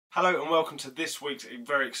Hello and welcome to this week's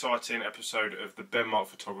very exciting episode of the Benmark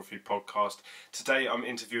Photography Podcast. Today I'm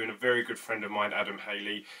interviewing a very good friend of mine, Adam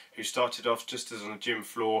Hayley, who started off just as on a gym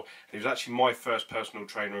floor. He was actually my first personal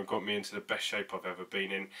trainer and got me into the best shape I've ever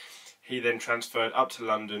been in. He then transferred up to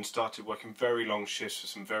London, started working very long shifts for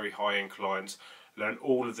some very high-end clients, learned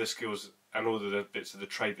all of the skills and all of the bits of the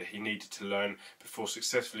trade that he needed to learn before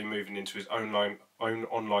successfully moving into his own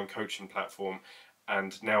online coaching platform,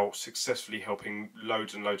 and now successfully helping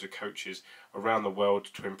loads and loads of coaches around the world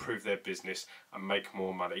to improve their business and make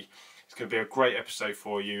more money. It's going to be a great episode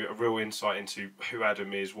for you, a real insight into who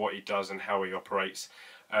Adam is, what he does and how he operates.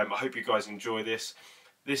 I hope you guys enjoy this.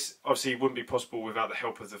 This obviously wouldn't be possible without the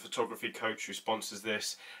help of the photography coach who sponsors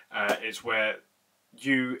this. It's where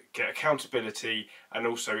you get accountability and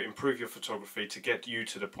also improve your photography to get you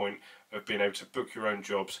to the point of being able to book your own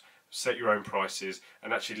jobs, set your own prices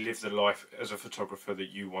and actually live the life as a photographer that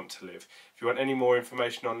you want to live. If you want any more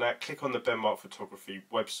information on that, click on the Benmark Photography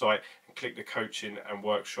website and click the coaching and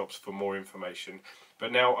workshops for more information.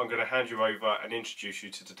 But now I'm going to hand you over and introduce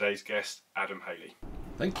you to today's guest, Adam Hayley.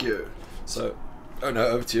 Thank you. So, oh no,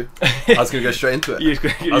 over to you. I was going to go straight into it.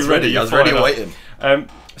 I was ready and waiting.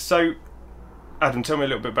 So, Adam, tell me a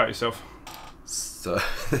little bit about yourself. So,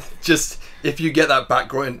 just if you get that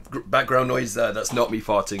background noise there, that's not me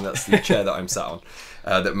farting, that's the chair that I'm sat on.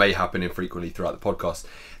 That may happen infrequently throughout the podcast.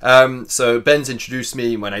 So Ben's introduced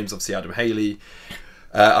me. My name's obviously Adam Hayley.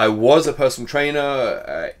 I was a personal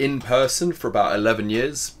trainer in person for about 11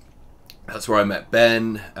 years. That's where I met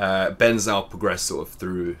Ben. Ben's now progressed sort of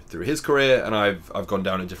through his career, and I've gone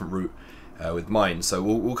down a different route with mine. So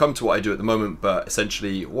we'll come to what I do at the moment, but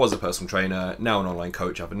essentially was a personal trainer, now an online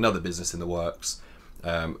coach. I have another business in the works.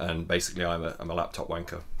 And basically I'm a laptop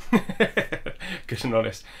wanker. Good and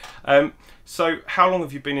honest. So how long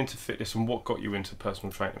have you been into fitness and what got you into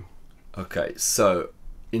personal training? Okay, so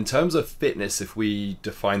in terms of fitness, if we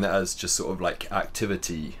define that as just sort of like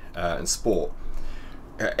activity and sport,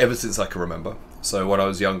 ever since I can remember. So when I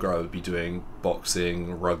was younger, I would be doing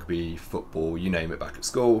boxing, rugby, football, you name it, back at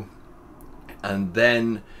school. And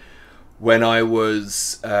then when I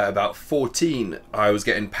was about 14, I was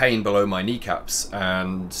getting pain below my kneecaps,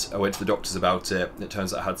 and I went to the doctors about it. It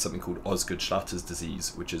turns out I had something called Osgood-Schlatter's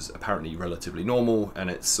disease, which is apparently relatively normal,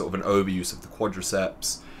 and it's sort of an overuse of the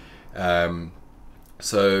quadriceps.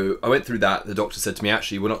 So I went through that. The doctor said to me,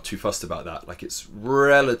 actually, we're not too fussed about that. Like, it's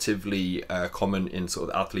relatively common in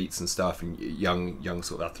sort of athletes and stuff, and young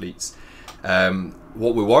sort of athletes.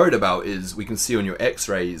 What we're worried about is we can see on your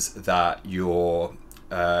x-rays that your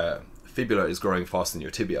fibula is growing faster than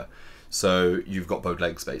your tibia, so you've got bowed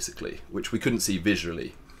legs basically, which we couldn't see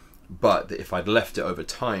visually, but if I'd left it over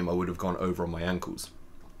time I would have gone over on my ankles.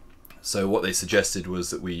 So what they suggested was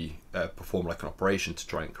that we perform like an operation to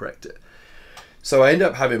try and correct it. So I ended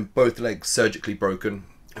up having both legs surgically broken.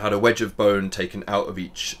 I had a wedge of bone taken out of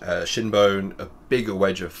each shin bone, a bigger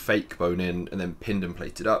wedge of fake bone in, and then pinned and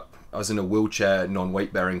plated up. I was in a wheelchair,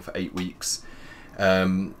 non-weight bearing, for 8 weeks.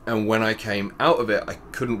 And when I came out of it, I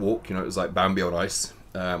couldn't walk. You know, it was like Bambi on ice.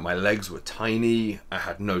 My legs were tiny, I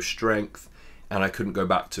had no strength, and I couldn't go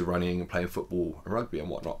back to running and playing football and rugby and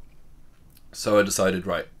whatnot. So I decided,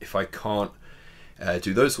 right, if I can't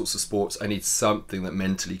do those sorts of sports, I need something that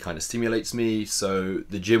mentally kind of stimulates me. So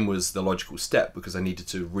the gym was the logical step, because I needed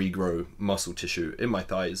to regrow muscle tissue in my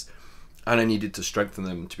thighs, and I needed to strengthen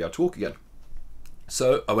them to be able to walk again.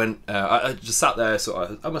 So I went, I just sat there,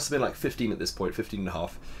 so I must have been like 15 at this point, 15 and a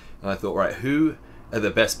half. And I thought, right, who are the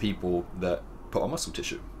best people that put on muscle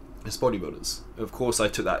tissue? It's bodybuilders. Of course, I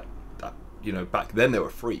took that, you know, back then they were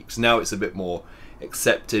freaks. Now it's a bit more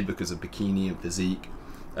accepted because of bikini and physique.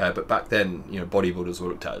 But back then, you know, bodybuilders were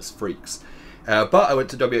looked at as freaks. But I went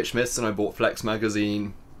to WH Smith's and I bought Flex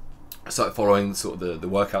magazine. I started following sort of the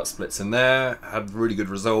workout splits in there. Had really good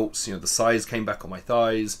results. You know, the size came back on my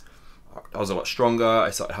thighs. I was a lot stronger. I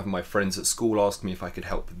started having my friends at school ask me if I could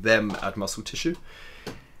help them add muscle tissue.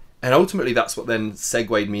 And ultimately that's what then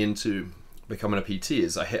segued me into becoming a PT.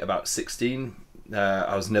 Is I hit about 16.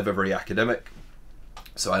 I was never very academic.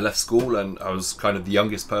 So I left school and I was kind of the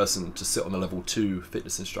youngest person to sit on the level 2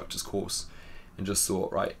 fitness instructor's course, and just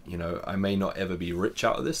thought, right, you know, I may not ever be rich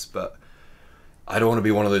out of this, but I don't want to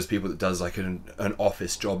be one of those people that does like an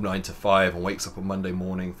office job 9 to 5 and wakes up on Monday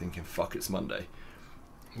morning thinking, fuck, it's Monday.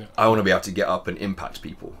 Yeah. I want to be able to get up and impact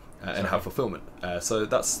people and have fulfillment. So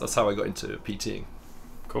that's how I got into PTing.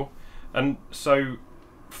 Cool. And so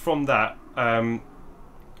from that,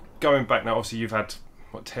 going back now, obviously you've had,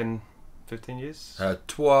 what, 10, 15 years?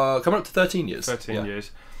 Coming up to 13 years. 13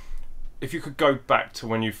 years. If you could go back to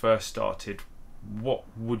when you first started, what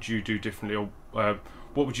would you do differently, or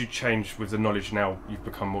What would you change with the knowledge now you've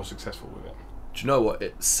become more successful with it? Do you know what?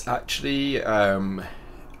 It's actually, I don't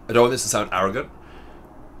want this to sound arrogant,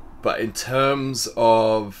 but in terms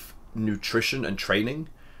of nutrition and training,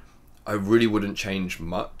 I really wouldn't change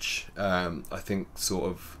much. I think sort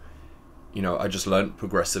of, I just learned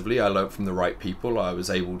progressively. I learned from the right people. I was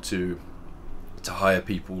able to hire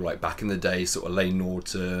people like back in the day, sort of Lane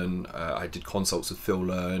Norton. I did consults with Phil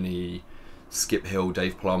Lerney, Skip Hill,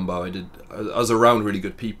 Dave Palumbo. I was around really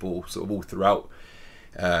good people sort of all throughout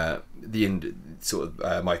my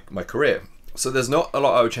career. So there's not a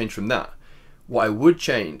lot I would change from that. What I would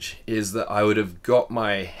change is that I would have got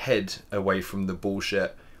my head away from the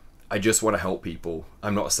bullshit. I just want to help people.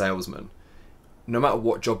 I'm not a salesman. No matter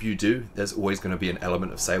what job you do, there's always going to be an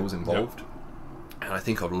element of sales involved. Yep. And I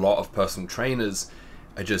think a lot of personal trainers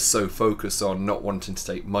are just so focused on not wanting to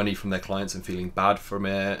take money from their clients and feeling bad from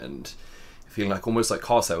it and feeling like almost like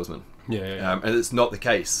car salesmen. Yeah. And it's not the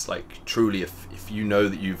case. Like truly, if you know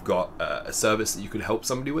that you've got a service that you could help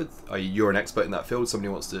somebody with, you're an expert in that field, somebody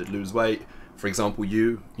wants to lose weight, for example,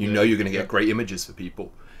 you know you're going to get great images for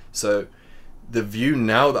people. So the view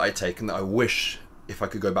now that I take, and that I wish, if I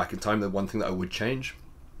could go back in time, the one thing that I would change,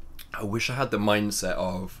 I wish I had the mindset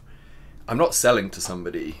of, I'm not selling to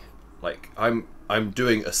somebody, like I'm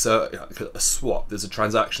doing a swap. There's a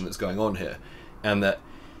transaction that's going on here, and that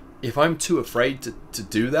if I'm too afraid to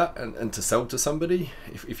do that and to sell to somebody,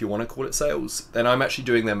 if you want to call it sales, then I'm actually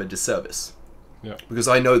doing them a disservice. Yeah. Because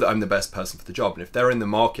I know that I'm the best person for the job, and if they're in the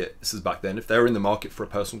market, this is back then, if they're in the market for a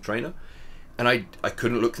personal trainer, and I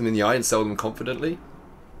couldn't look them in the eye and sell them confidently,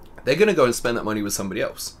 they're going to go and spend that money with somebody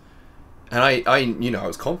else. And I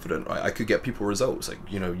was confident, right? I could get people results, like,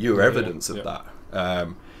 you were evidence of that.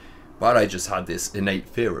 But I just had this innate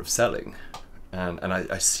fear of selling. And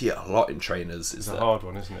I see it a lot in trainers. It's a hard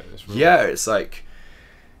one, isn't it? It's like,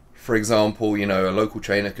 for example, a local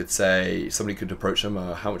trainer could say, somebody could approach them,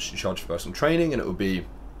 how much do you charge for personal training? And it would be,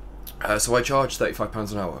 so I charge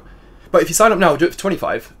 £35 an hour. But if you sign up now, I'll do it for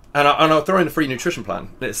 25. And I'll throw in a free nutrition plan.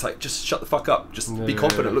 And it's like, just shut the fuck up. Just be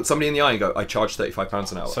confident. Look somebody in the eye and go, I charge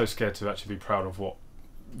 £35 an hour. So scared to actually be proud of what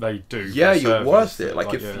they do. Yeah, you're worth it.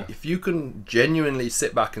 Like if you can genuinely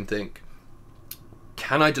sit back and think,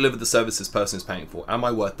 can I deliver the service this person is paying for? Am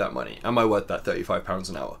I worth that money? Am I worth that £35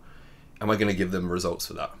 an hour? Am I going to give them results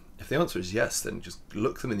for that? If the answer is yes, then just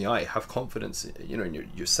look them in the eye. Have confidence, in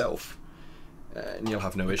yourself, and you'll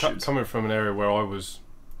have no issues. Coming from an area where I was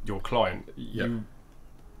your client,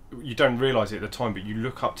 you don't realise it at the time, but you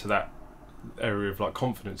look up to that area of like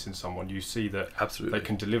confidence in someone. You see that absolutely they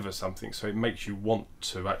can deliver something, so it makes you want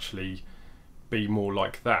to actually be more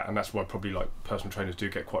like that. And that's why probably like personal trainers do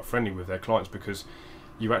get quite friendly with their clients, because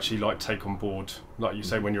you actually like take on board, like you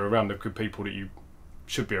say, when you're around the good people that you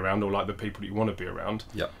should be around, or like the people that you want to be around,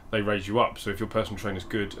 they raise you up. So if your personal trainer's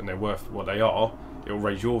good and they're worth what they are, it'll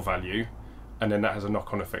raise your value, and then that has a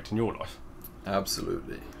knock-on effect in your life.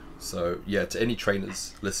 Absolutely. So to any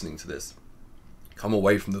trainers listening to this, come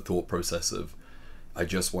away from the thought process of, I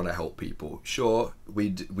just want to help people. Sure,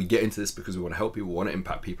 we get into this because we want to help people, we want to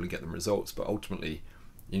impact people and get them results, but ultimately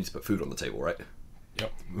you need to put food on the table, right?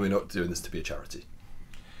 Yep. We're not doing this to be a charity.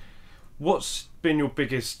 What's been your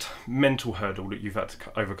biggest mental hurdle that you've had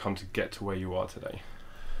to overcome to get to where you are today?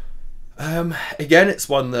 Again, it's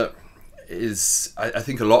one that is, I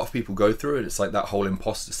think a lot of people go through it. It's like that whole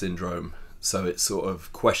imposter syndrome. So it's sort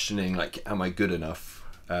of questioning, like, am I good enough?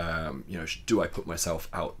 Do I put myself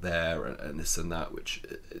out there and this and that, which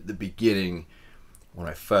at the beginning, when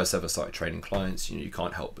I first ever started training clients, you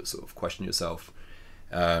can't help but sort of question yourself.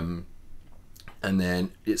 And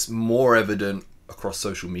then it's more evident across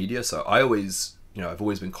social media. So I've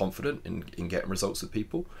always been confident in getting results with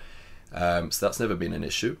people. So that's never been an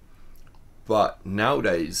issue. But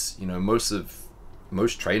nowadays,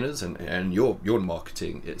 most trainers and you're in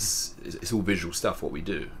marketing, it's all visual stuff, what we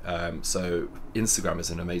do. So Instagram is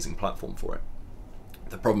an amazing platform for it.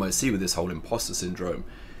 The problem I see with this whole imposter syndrome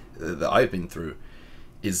that I've been through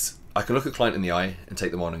is I can look a client in the eye and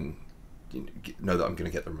take them on and know that I'm going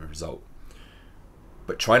to get them a result.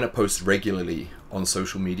 But trying to post regularly on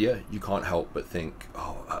social media, you can't help but think,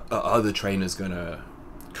 are other trainers going to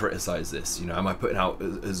criticize this? Am I putting out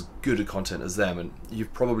as good a content as them? And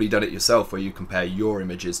you've probably done it yourself, where you compare your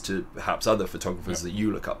images to perhaps other photographers that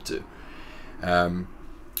you look up to.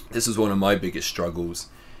 This is one of my biggest struggles.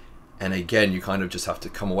 And again, you kind of just have to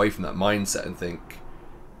come away from that mindset and think,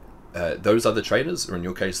 those other trainers, or in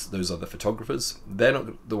your case, those other photographers, they're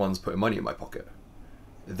not the ones putting money in my pocket.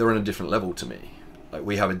 They're on a different level to me. Like,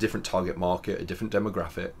 we have a different target market, a different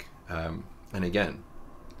demographic. And again,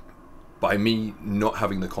 by me not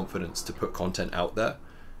having the confidence to put content out there,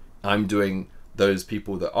 I'm doing those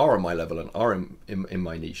people that are on my level and are in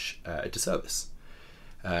my niche a disservice.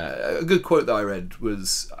 A good quote that I read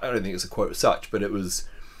was, I don't think it's a quote as such, but it was,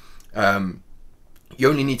 you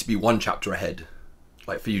only need to be one chapter ahead,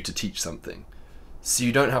 like for you to teach something. So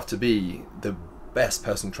you don't have to be the best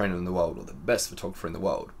personal trainer in the world or the best photographer in the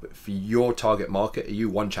world, but for your target market, are you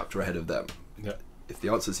one chapter ahead of them? Yeah. If the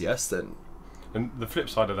answer is yes, then... And the flip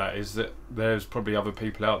side of that is that there's probably other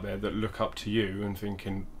people out there that look up to you and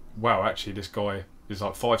thinking, wow, actually this guy is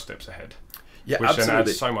like 5 steps ahead. Yeah, which absolutely. then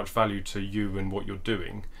adds so much value to you and what you're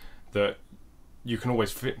doing that you can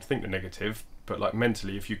always think the negative, but like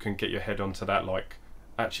mentally, if you can get your head onto that, like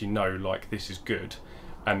actually no, like this is good,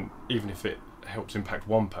 and even if it helps impact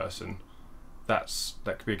one person, that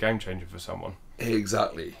could be a game changer for someone.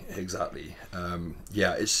 Exactly.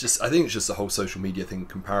 Yeah, it's just, I think it's just the whole social media thing,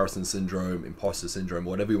 comparison syndrome, imposter syndrome,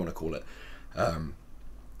 whatever you want to call it.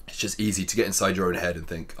 It's just easy to get inside your own head and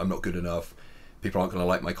think, I'm not good enough, people aren't going to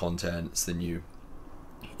like my content, so then you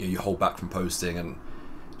hold back from posting, and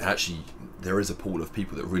actually there is a pool of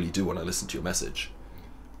people that really do want to listen to your message.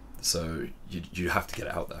 So you have to get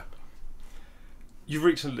it out there. You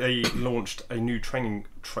recently launched a new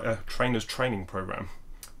trainers training program.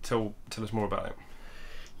 Tell us more about it.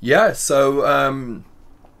 Yeah, so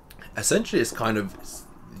essentially it's kind of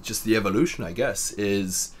just the evolution, I guess,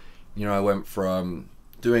 is, I went from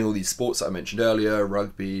doing all these sports that I mentioned earlier,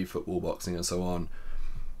 rugby, football, boxing and so on,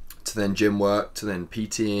 to then gym work, to then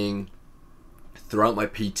PTing. Throughout my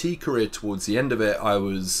PT career, towards the end of it, I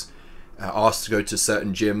was asked to go to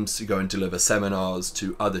certain gyms to go and deliver seminars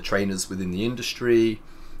to other trainers within the industry.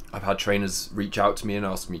 I've had trainers reach out to me and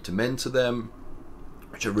ask me to mentor them,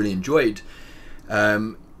 which I really enjoyed.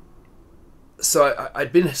 So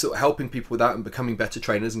I'd been sort of helping people with that and becoming better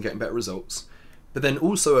trainers and getting better results. But then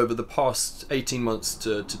also over the past 18 months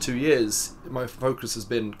to 2 years, my focus has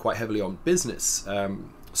been quite heavily on business.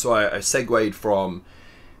 So I segued from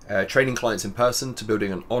training clients in person to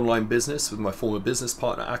building an online business with my former business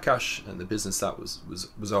partner Akash, and the business that was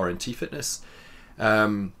RNT Fitness.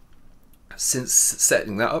 Since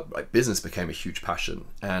setting that up, like, business became a huge passion,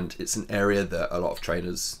 and it's an area that a lot of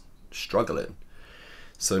trainers struggle in.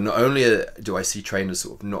 So not only do I see trainers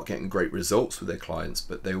sort of not getting great results with their clients,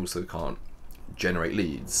 but they also can't generate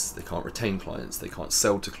leads, they can't retain clients, they can't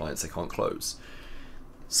sell to clients, they can't close.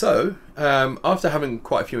 So after having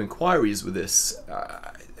quite a few inquiries with this,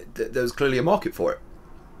 there was clearly a market for it.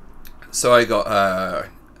 So I got, I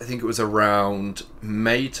think it was around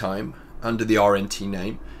May time, under the RNT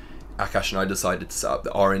name, Akash and I decided to set up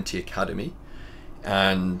the RNT Academy,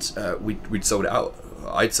 and we'd sold it out.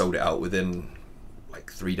 I'd sold it out within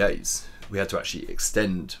like 3 days. We had to actually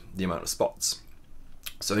extend the amount of spots.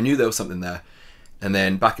 So I knew there was something there. And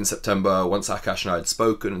then back in September, once Akash and I had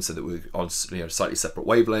spoken and said that we were on slightly separate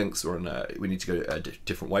wavelengths, or we need to go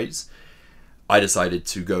different ways, I decided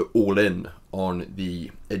to go all in on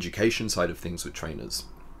the education side of things with trainers.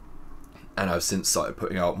 And I've since started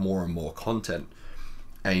putting out more and more content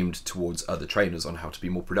aimed towards other trainers on how to be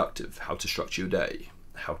more productive, how to structure your day,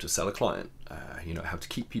 how to sell a client, how to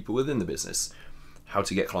keep people within the business, how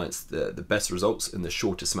to get clients the best results in the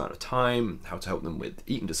shortest amount of time, how to help them with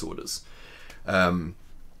eating disorders.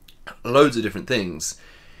 Loads of different things,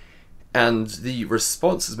 and the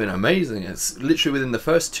response has been amazing. It's literally within the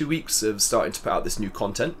first 2 weeks of starting to put out this new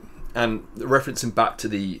content, and referencing back to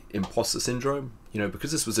the imposter syndrome,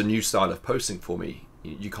 because this was a new style of posting for me,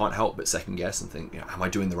 you can't help but second guess and think, am I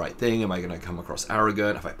doing the right thing? Am I going to come across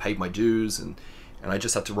arrogant? Have I paid my dues? And I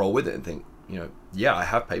just had to roll with it and think, yeah, I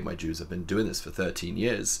have paid my dues. I've been doing this for 13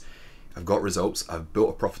 years. I've got results. I've built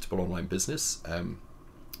a profitable online business.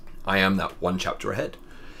 I am that one chapter ahead.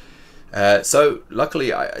 So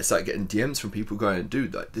luckily I started getting DMs from people going,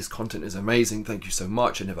 dude, like, this content is amazing. Thank you so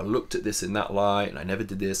much. I never looked at this in that light, and I never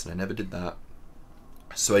did this and I never did that.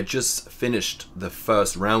 So I just finished the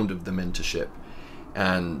first round of the mentorship,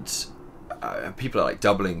 and people are like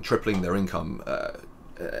doubling, tripling their income,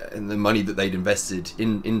 and the money that they'd invested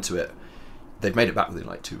into it, they've made it back within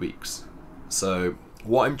like 2 weeks. So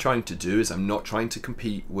what I'm trying to do is, I'm not trying to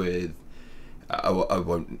compete with I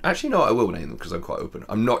won't actually, no, I will name them because I'm quite open.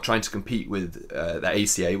 I'm not trying to compete with the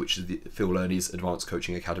ACA, which is the Phil Learney's Advanced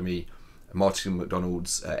Coaching Academy, Martin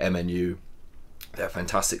McDonald's MNU. They're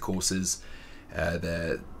fantastic courses.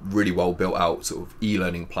 They're really well built out sort of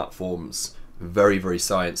e-learning platforms, very, very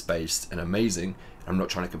science-based and amazing. I'm not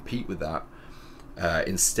trying to compete with that.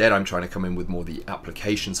 Instead, I'm trying to come in with more the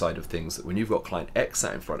application side of things, that when you've got client X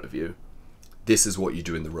sat in front of you, this is what you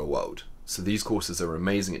do in the real world. So these courses are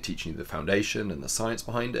amazing at teaching you the foundation and the science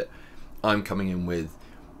behind it. I'm coming in with,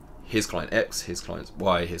 here's client X, here's client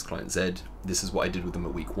Y, here's client Z. This is what I did with them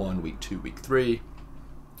at week 1, week 2, week 3.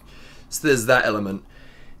 So there's that element.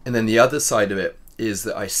 And then the other side of it is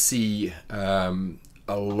that I see a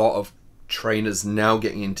lot of trainers now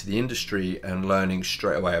getting into the industry and learning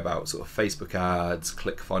straight away about sort of Facebook ads,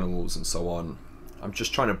 ClickFunnels, and so on. I'm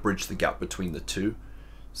just trying to bridge the gap between the two.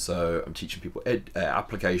 So I'm teaching people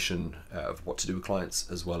application of what to do with clients,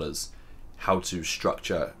 as well as how to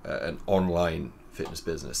structure an online fitness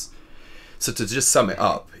business. So to just sum it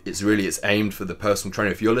up, it's aimed for the personal trainer.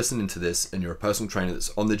 If you're listening to this and you're a personal trainer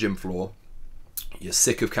that's on the gym floor, you're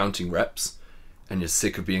sick of counting reps, and you're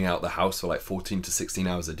sick of being out the house for like 14 to 16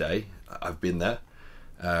 hours a day. I've been there.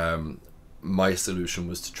 My solution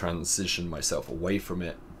was to transition myself away from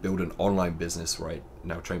it, build an online business where I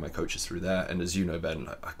now train my coaches through there. And as you know, Ben,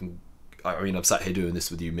 I'm sat here doing this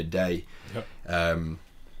with you midday. Yep.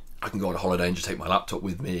 I can go on holiday and just take my laptop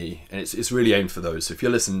with me, and it's really aimed for those. So if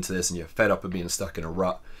you're listening to this and you're fed up of being stuck in a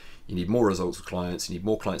rut, you need more results with clients, you need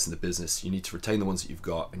more clients in the business, you need to retain the ones that you've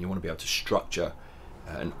got, and you want to be able to structure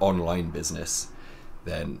an online business,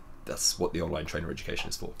 then that's what the online trainer education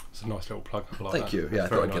is for. It's a nice little plug. Thank you. Yeah, I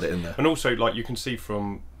thought I'd get it in there. And also, like, you can see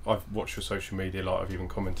from, I've watched your social media, like I've even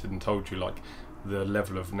commented and told you, like, the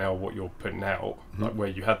level of now what you're putting out, like where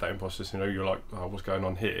you had that imposter syndrome, you're like, oh, what's going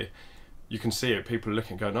on here? You can see it. People are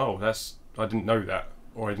looking, going, oh, I didn't know that,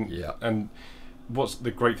 or I didn't. Yeah. And what's the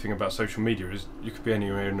great thing about social media is you could be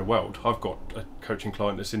anywhere in the world. I've got a coaching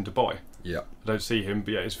client that's in Dubai. Yeah. I don't see him,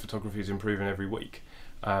 but yeah, his photography is improving every week.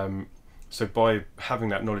 So by having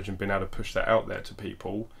that knowledge and being able to push that out there to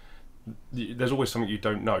people, there's always something you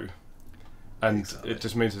don't know, and exactly. It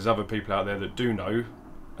just means there's other people out there that do know,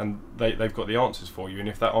 and they've got the answers for you. And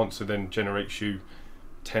if that answer then generates you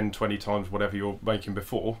 10, 20 times whatever you're making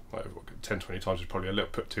before, like 10, 20 times is probably a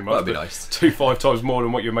little bit too much. That'd be nice. 2-5 times more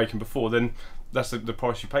than what you're making before, then that's the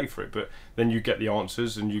price you pay for it. But then you get the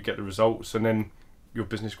answers and you get the results, and then your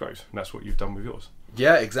business grows, and that's what you've done with yours.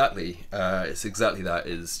 Yeah, exactly. It's exactly that.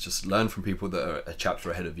 Is just learn from people that are a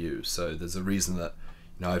chapter ahead of you. So there's a reason that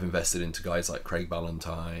I've invested into guys like Craig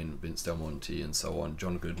Ballantyne, Vince Del Monte, and so on,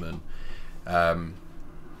 John Goodman.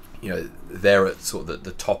 They're at sort of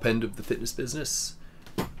the top end of the fitness business.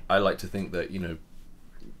 I like to think that,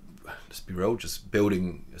 let's be real, just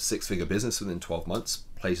building a 6-figure business within 12 months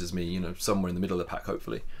places me, somewhere in the middle of the pack,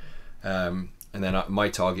 hopefully. And then my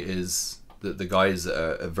target is the guys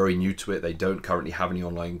that are very new to it. They don't currently have any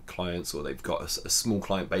online clients, or they've got a small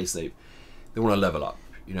client base. They want to level up.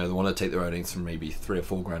 They want to take their earnings from maybe $3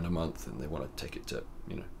 or $4 grand a month, and they want to take it to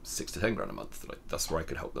 $6 to $10 grand a month. Like, that's where I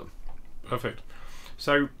could help them. Perfect.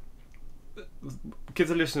 So give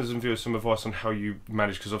the listeners and viewers some advice on how you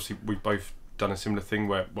manage, because obviously we've both done a similar thing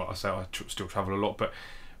where, I still travel a lot, but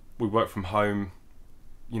we work from home,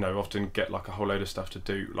 often get like a whole load of stuff to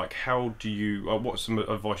do. Like, how do you, what's some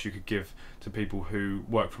advice you could give to people who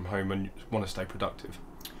work from home and want to stay productive?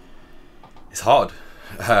 It's hard.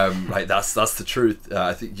 That's the truth.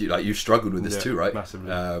 I think you've struggled with this too, right?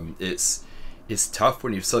 Massively. It's tough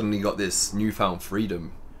when you've suddenly got this newfound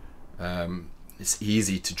freedom. It's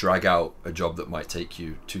easy to drag out a job that might take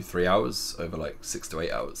you 2-3 hours over like 6 to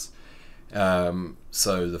 8 hours.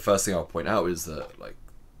 So the first thing I'll point out is that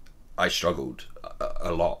I struggled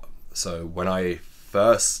a lot. So when I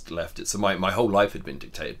first left it, so my whole life had been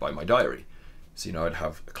dictated by my diary. So I'd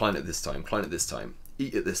have a client at this time,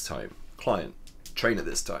 eat at this time, client, train at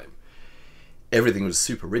this time. Everything was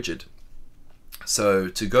super rigid. So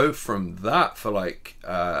to go from that for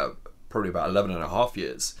probably about 11 and a half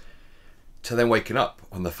years to then waking up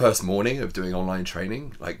on the first morning of doing online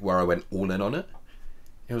training, where I went all in on it,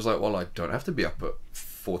 it was well, I don't have to be up at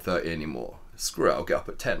 4:30 anymore. Screw it, I'll get up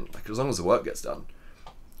at 10, as long as the work gets done.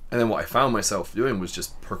 And then what I found myself doing was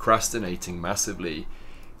just procrastinating massively.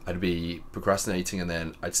 I'd be procrastinating, and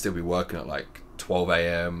then I'd still be working at 12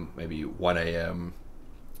 a.m, maybe 1 a.m.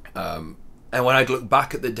 And when I'd look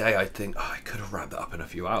back at the day, I'd think, I could have wrapped that up in a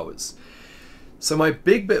few hours. So my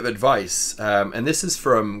big bit of advice, and this is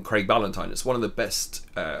from Craig Ballantyne, it's one of the best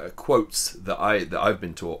quotes that I've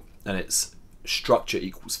been taught, and it's structure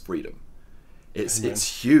equals freedom.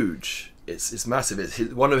 It's huge. It's massive. It's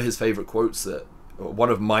one of his favorite quotes one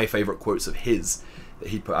of my favorite quotes of his that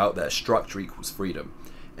he put out there. Structure equals freedom,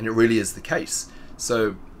 and it really is the case.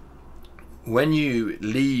 So when you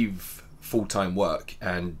leave full-time work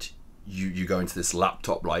and you go into this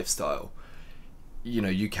laptop lifestyle,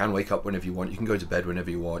 you can wake up whenever you want, you can go to bed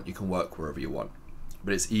whenever you want, you can work wherever you want,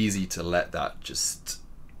 but it's easy to let that just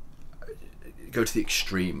go to the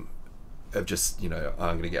extreme of just, I'm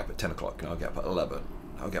going to get up at 10 o'clock and I'll get up at 11,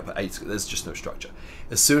 I'll get up at 8. There's just no structure.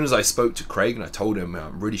 As soon as I spoke to Craig and I told him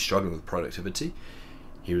I'm really struggling with productivity,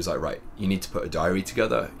 He was like, right, you need to put a diary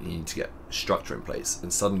together, you need to get structure in place,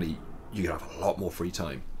 and suddenly you can have a lot more free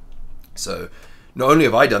time. So not only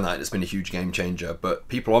have I done that, it's been a huge game changer, but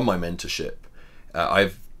people on my mentorship,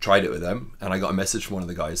 I've tried it with them, and I got a message from one of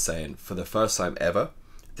the guys saying, for the first time ever,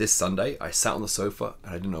 this Sunday, I sat on the sofa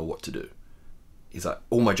and I didn't know what to do. He's like,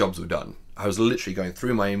 all my jobs were done. I was literally going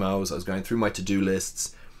through my emails, I was going through my to-do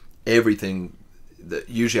lists, everything that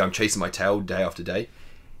usually I'm chasing my tail day after day,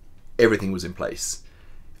 everything was in place.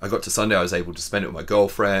 I got to Sunday, I was able to spend it with my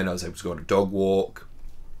girlfriend, I was able to go on a dog walk.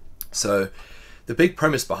 So the big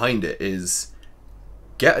premise behind it is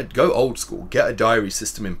go old school, get a diary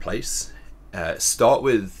system in place, start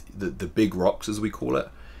with the big rocks, as we call it,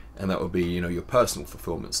 and that would be, you know, your personal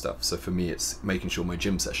fulfillment stuff. So for me, it's making sure my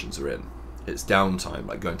gym sessions are in. It's downtime,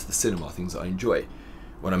 like going to the cinema, things that I enjoy.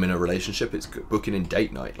 When I'm in a relationship, it's booking in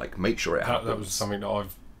date night, like make sure it happens. That was something that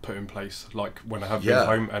I've put in place, like when I have been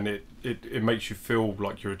home, and it makes you feel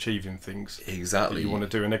like you're achieving things exactly that you want to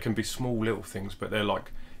do, and there can be small little things, but they're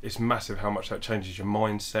like, it's massive how much that changes your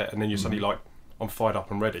mindset, and then you're suddenly like, I'm fired up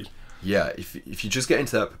and ready. Yeah, if you just get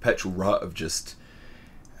into that perpetual rut of just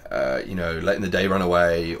you know, letting the day run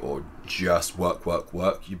away or just work,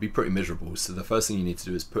 you'd be pretty miserable. So the first thing you need to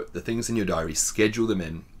do is put the things in your diary, schedule them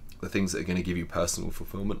in, the things that are going to give you personal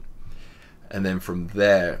fulfillment, and then from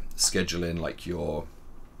there schedule in like your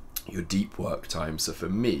deep work time. So for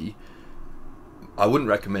me, I wouldn't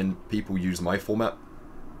recommend people use my format.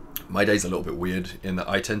 My day's a little bit weird in that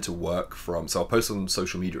I tend to work from, so I'll post on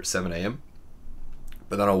social media at 7 a.m,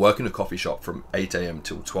 but then I'll work in a coffee shop from 8 a.m.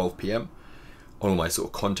 till 12 p.m. on all my sort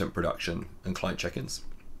of content production and client check-ins.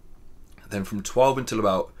 Then from 12 until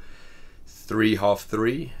about 3, half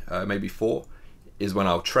 3, maybe 4, is when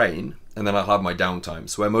I'll train, and then I'll have my downtime.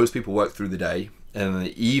 So where most people work through the day, and in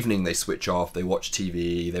the evening they switch off, they watch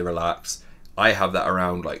TV, they relax. I have that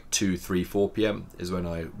around like 2, 3, 4 p.m. is when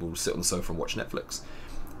I will sit on the sofa and watch Netflix.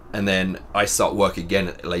 And then I start work again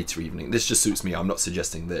at later evening. This just suits me, I'm not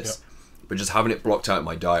suggesting this. Yep. But just having it blocked out in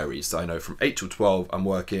my diary, so I know from 8 till 12 I'm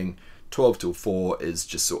working, 12 till 4 is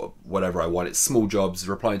just sort of whatever I want. It's small jobs,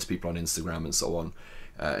 replying to people on Instagram and so on,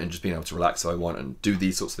 and just being able to relax if I want and do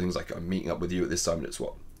these sorts of things. Like I'm meeting up with you at this time, and it's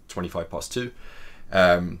what, 25 past 2.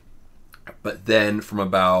 But then from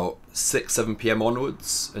about 6, 7 p.m.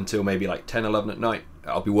 onwards until maybe like 10, 11 at night,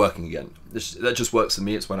 I'll be working again. That just works for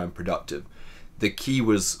me. It's when I'm productive. The key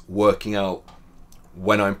was working out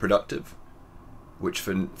when I'm productive, which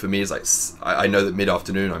for me is like, I know that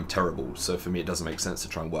mid-afternoon I'm terrible, so for me it doesn't make sense to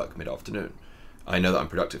try and work mid-afternoon. I know that I'm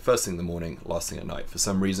productive first thing in the morning, last thing at night. For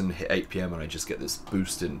some reason, hit 8 p.m. and I just get this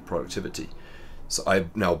boost in productivity. So I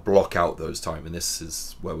now block out those time, and this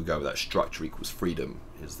is where we go with that structure equals freedom.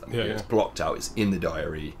 Is that it's blocked out, it's in the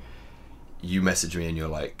diary. You message me and you're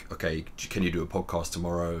like, okay, can you do a podcast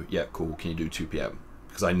tomorrow? Yeah, cool. Can you do 2 p.m?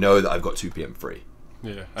 Because I know that I've got 2 p.m. free.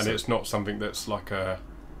 Yeah, and so, it's not something that's like a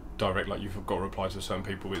direct, like you've got to reply to certain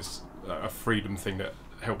people. It's a freedom thing that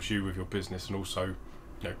helps you with your business, and also,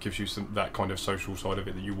 you know, gives you that kind of social side of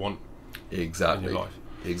it that you want exactly in your life.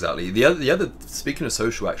 Exactly. The other speaking of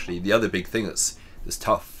social, actually, the other big thing that's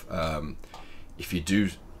tough, if you do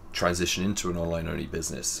transition into an online only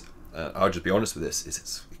business, I'll just be honest with this,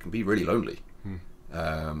 is it can be really lonely.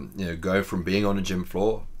 You know, going from being on a gym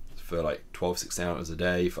floor for like 12, 16 hours a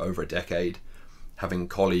day for over a decade, having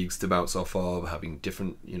colleagues to bounce off of, having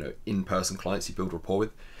different, you know, in-person clients you build rapport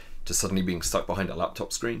with, to suddenly being stuck behind a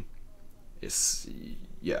laptop screen,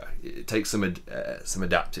 it takes some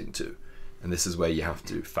adapting to. And this is where you have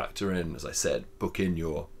to factor in, as I said, book in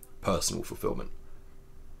your personal fulfillment,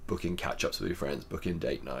 book in catch-ups with your friends, book in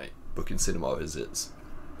date night, book in cinema visits.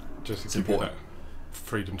 Just to give you that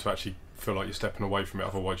freedom to actually feel like you're stepping away from it.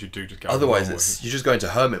 Otherwise, you do just go. Otherwise, you just go into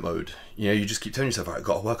hermit mode. You know, you just keep telling yourself, "I've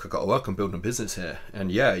got to work. I'm building a business here."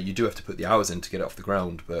 And yeah, you do have to put the hours in to get it off the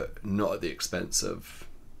ground, but not at the expense of,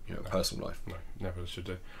 you know, personal life. No, never should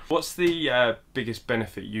do. What's the biggest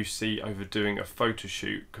benefit you see over doing a photo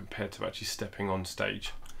shoot compared to actually stepping on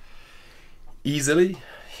stage? Easily,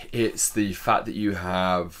 it's the fact that you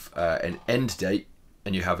have an end date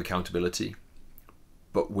and you have accountability,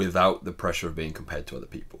 but without the pressure of being compared to other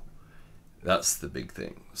people. That's the big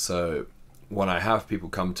thing. So when I have people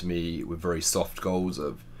come to me with very soft goals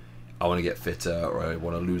of, I want to get fitter or I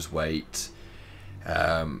want to lose weight,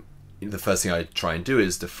 the first thing I try and do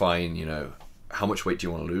is define, you know, how much weight do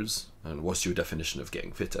you want to lose and what's your definition of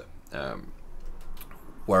getting fitter.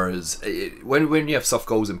 Whereas when you have soft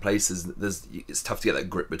goals in place, it's tough to get that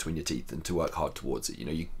grip between your teeth and to work hard towards it. You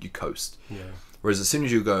know, you coast. Yeah. Whereas as soon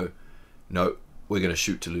as you go, no, we're going to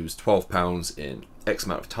shoot to lose 12 pounds in X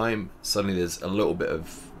amount of time, suddenly there's a little bit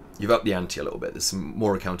of, you've upped the ante a little bit, there's some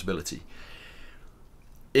more accountability.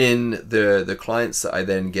 in the clients that I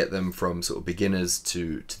then get them from sort of beginners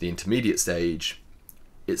to the intermediate stage,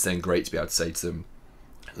 it's then great to be able to say to them,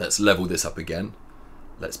 let's level this up again.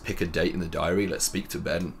 Let's pick a date in the diary. Let's speak to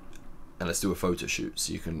Ben, and let's do a photo shoot.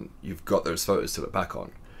 So you've got those photos to look back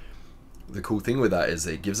on. The cool thing with that is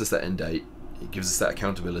it gives us that end date. It gives us that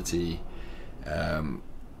accountability,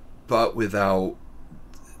 but without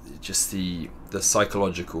just the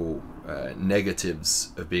psychological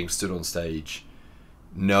negatives of being stood on stage,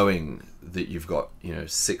 knowing that you've got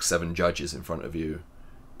 6-7 judges in front of you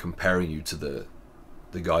comparing you to the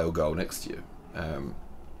guy or girl next to you,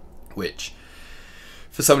 which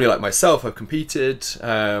for somebody like myself, I've competed.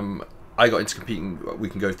 I got into competing, we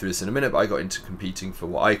can go through this in a minute, but I got into competing for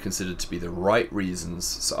what I considered to be the right reasons.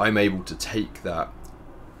 So I'm able to take that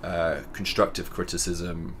constructive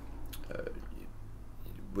criticism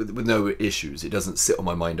with no issues. It doesn't sit on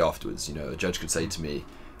my mind afterwards. A judge could say to me,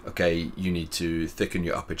 okay, you need to thicken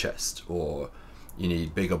your upper chest, or you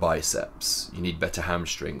need bigger biceps, you need better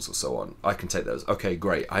hamstrings, or so on. I can take those. Okay,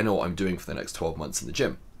 great. I know what I'm doing for the next 12 months in the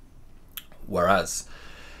gym. Whereas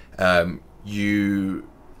you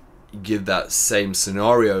give that same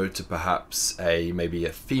scenario to perhaps maybe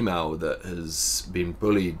a female that has been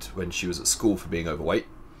bullied when she was at school for being overweight.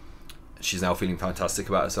 She's now feeling fantastic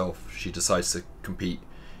about herself. She decides to compete.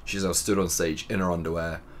 She's now stood on stage in her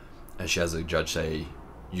underwear, and she has a judge say,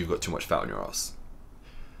 you've got too much fat on your ass.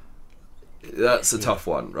 That's a tough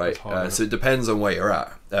one, right? So it depends on where you're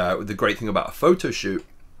at. The great thing about a photo shoot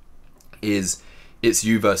is it's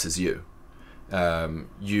you versus you.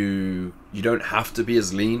 You don't have to be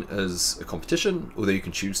as lean as a competition, although you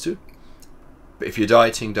can choose to. But if you're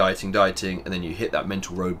dieting, and then you hit that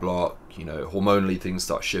mental roadblock, hormonally things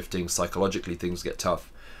start shifting, psychologically things get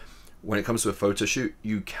tough. When it comes to a photo shoot,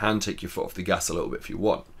 you can take your foot off the gas a little bit if you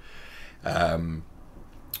want.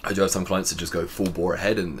 I do have some clients that just go full bore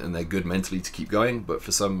ahead, and they're good mentally to keep going. But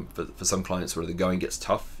for some clients where the going gets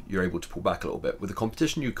tough, you're able to pull back a little bit. With a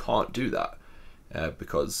competition, you can't do that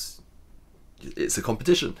because it's a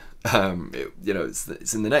competition.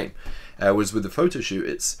 It's in the name. Whereas with the photo shoot,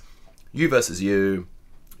 it's you versus you.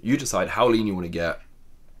 You decide how lean you want to get,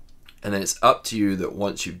 and then it's up to you that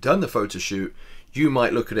once you've done the photo shoot, you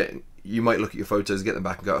might look at it. You might look at your photos, get them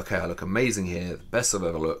back, and go, okay, I look amazing here, the best I've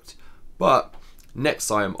ever looked. But next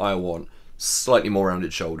time I want slightly more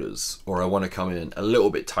rounded shoulders, or I want to come in a little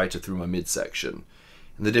bit tighter through my midsection.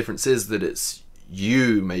 And the difference is that it's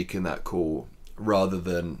you making that call rather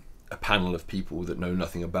than a panel of people that know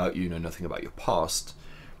nothing about you, know nothing about your past,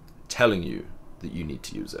 telling you that you need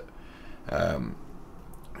to use it.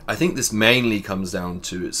 I think this mainly comes down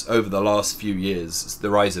to, it's over the last few years, it's the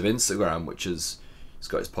rise of Instagram, which it's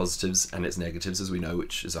got its positives and its negatives, as we know,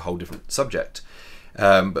 which is a whole different subject.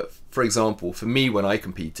 But for example, for me, when I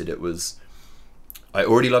competed, I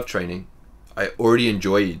already loved training. I already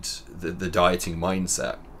enjoyed the dieting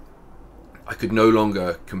mindset. I could no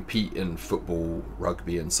longer compete in football,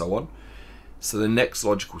 rugby, and so on. So the next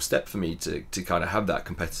logical step for me to kind of have that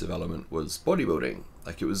competitive element was bodybuilding.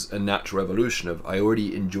 Like, it was a natural evolution of, I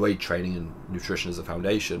already enjoyed training and nutrition as a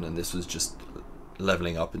foundation, and this was just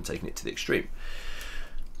leveling up and taking it to the extreme.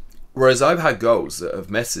 Whereas I've had girls that have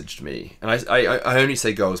messaged me, and I only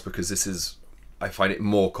say girls because I find it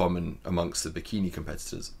more common amongst the bikini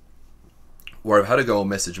competitors, where I've had a girl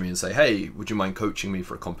message me and say, hey, would you mind coaching me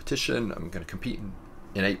for a competition? I'm going to compete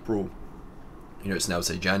in April. It's now,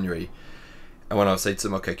 say, January. And when I say to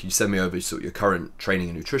them, okay, can you send me over sort of your current training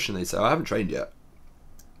and nutrition? They say, I haven't trained yet.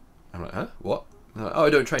 I'm like, huh? What? Like, oh, I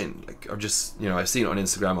don't train. Like, I've just, I've seen it on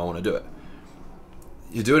Instagram, I want to do it.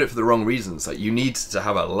 You're doing it for the wrong reasons. Like, you need to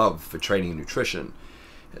have a love for training and nutrition.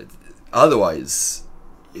 Otherwise,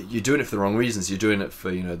 you're doing it for the wrong reasons. You're doing it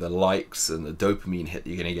for, the likes and the dopamine hit that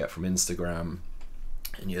you're going to get from Instagram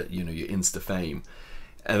and your Insta fame.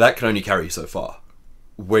 And that can only carry you so far.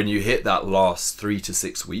 When you hit that last 3 to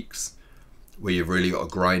 6 weeks, where you've really got to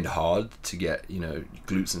grind hard to get,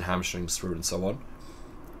 glutes and hamstrings through and so on,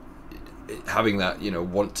 having that,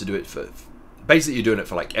 want to do it for, basically you're doing it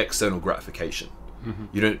for like external gratification. Mm-hmm.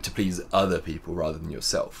 You're doing it to please other people rather than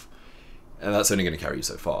yourself. And that's only going to carry you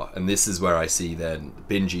so far. And this is where I see then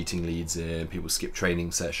binge eating leads in, people skip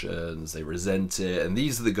training sessions, they resent it. And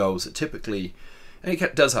these are the goals that typically, and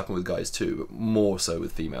it does happen with guys too, but more so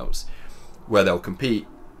with females, where they'll compete,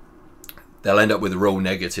 they'll end up with a real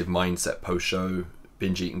negative mindset post-show,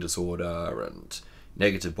 binge eating disorder and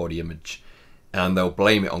negative body image, and they'll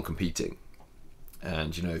blame it on competing.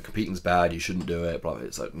 And, competing's bad, you shouldn't do it, blah, blah.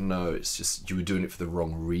 It's like, no, it's just, you were doing it for the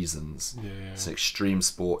wrong reasons. Yeah. It's an extreme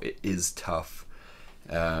sport, it is tough.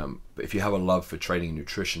 But if you have a love for training and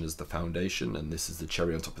nutrition as the foundation, and this is the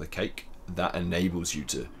cherry on top of the cake, that enables you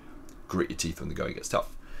to grit your teeth when the going gets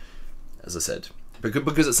tough, as I said,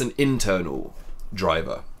 because it's an internal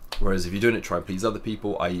driver. Whereas if you're doing it to try and please other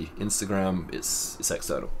people, i.e. Instagram, it's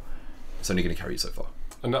external. It's only going to carry you so far.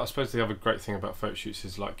 And I suppose the other great thing about photo shoots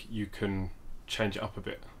is like you can change it up a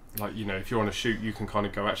bit. Like, you know, if you're on a shoot, you can kind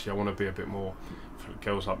of go, actually, I want to be a bit more, for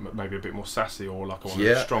girls, like maybe a bit more sassy, or like I want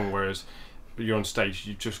to be strong. Whereas you're on stage,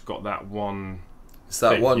 you've just got that one. It's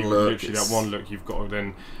that thing. one look. Literally, that one look you've got to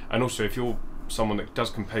then. And also, if you're someone that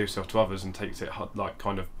does compare yourself to others and takes it like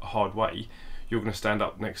kind of a hard way, you're going to stand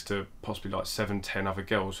up next to possibly like 7-10 other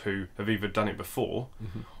girls who have either done it before.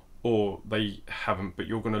 Or they haven't, but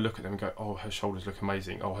you're going to look at them and go, oh, her shoulders look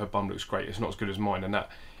amazing, oh, her bum looks great, it's not as good as mine, and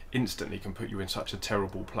that instantly can put you in such a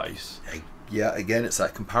terrible place. Yeah, again, it's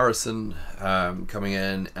that comparison coming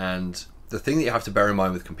in, and the thing that you have to bear in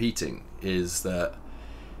mind with competing is that,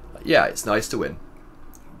 yeah, it's nice to win,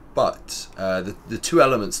 but the two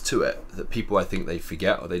elements to it that people, I think, they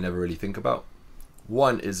forget or they never really think about.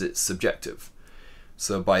 One is it's subjective.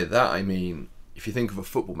 So by that I mean, if you think of a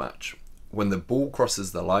football match, when the ball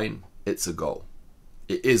crosses the line, it's a goal.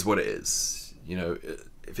 It is what it is. You know,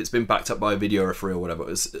 if it's been backed up by a video referee or whatever,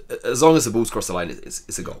 as long as the ball's crossed the line,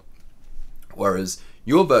 it's a goal. Whereas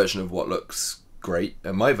your version of what looks great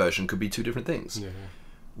and my version could be two different things. Yeah.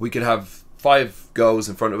 We could have 5 girls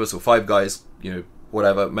in front of us, or 5 guys, you know,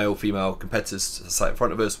 whatever, male, female, competitors sat in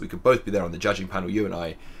front of us. We could both be there on the judging panel, you and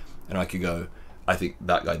I could go, I think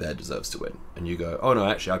that guy there deserves to win. And you go, oh no,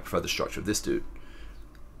 actually I prefer the structure of this dude.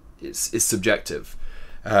 It's subjective.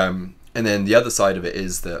 And then the other side of it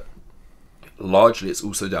is that largely it's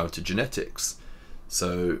also down to genetics.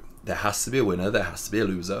 So there has to be a winner, there has to be a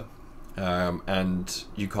loser, and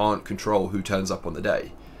you can't control who turns up on the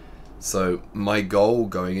day. So my goal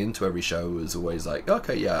going into every show was always like,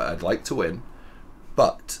 okay, yeah, I'd like to win,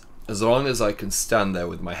 but as long as I can stand there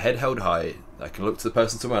with my head held high, I can look to the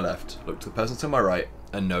person to my left, look to the person to my right,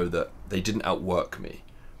 and know that they didn't outwork me.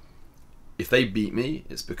 If they beat me,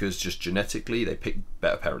 it's because just genetically they picked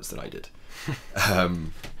better parents than I did.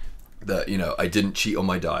 That, you know, I didn't cheat on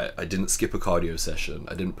my diet, I didn't skip a cardio session,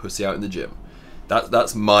 I didn't pussy out in the gym.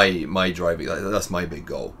 That's my driving. That's my big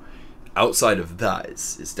goal. Outside of that,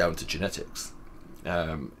 it's down to genetics.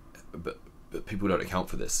 But people don't account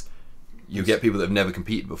for this. You get people that have never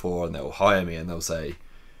competed before, and they'll hire me and they'll say,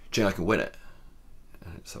 "Gee, I can win it."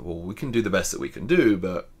 And it's like, well, we can do the best that we can do,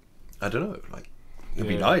 but I don't know, like. It'd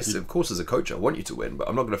be nice. Of course, as a coach, I want you to win, but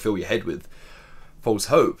I'm not going to fill your head with false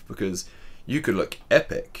hope, because you could look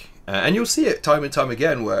epic. And you'll see it time and time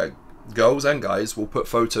again where girls and guys will put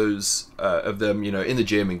photos of them, you know, in the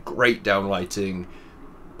gym in great downlighting,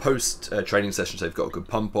 post-training sessions they've got a good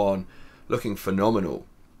pump on, looking phenomenal.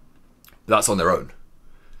 That's on their own.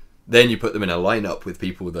 Then you put them in a lineup with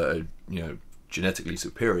people that are, you know, genetically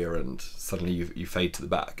superior, and suddenly you fade to the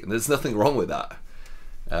back. And there's nothing wrong with that.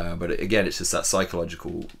 But again, it's just that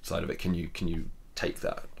psychological side of it. Can you take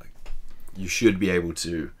that? Like, you should be able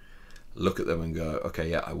to look at them and go, okay,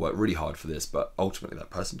 yeah, I worked really hard for this, but ultimately that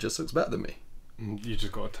person just looks better than me. You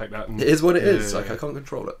just got to take that. And, it is what it is. Like, I can't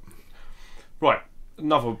control it. Right.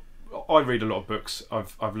 I read a lot of books.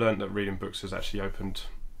 I've learned that reading books has actually opened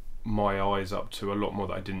my eyes up to a lot more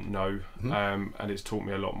that I didn't know, and it's taught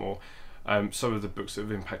me a lot more. Some of the books that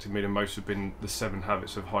have impacted me the most have been The 7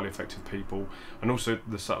 Habits of Highly Effective People, and also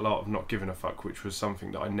The Subtle Art of Not Giving a Fuck, which was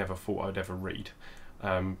something that I never thought I'd ever read.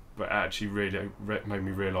 But it actually really made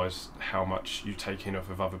me realise how much you take in off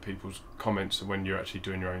of other people's comments when you're actually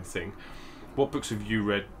doing your own thing. What books have you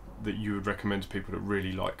read that you would recommend to people that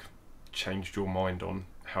really like changed your mind on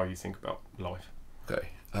how you think about life? Okay.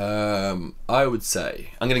 I would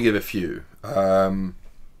say, I'm going to give a few.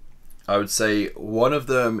 I would say one of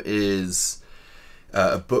them is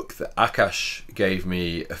a book that Akash gave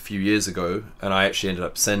me a few years ago, and I actually ended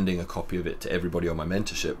up sending a copy of it to everybody on my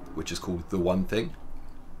mentorship, which is called The One Thing.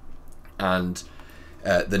 And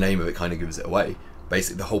the name of it kind of gives it away.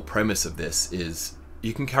 Basically, the whole premise of this is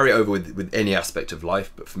you can carry it over with any aspect of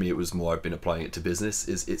life, but for me it was more, I've been applying it to business,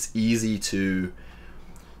 is it's easy to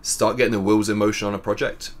start getting the wheels in motion on a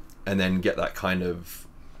project and then get that kind of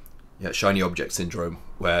shiny object syndrome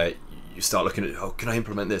where you start looking at, oh, can I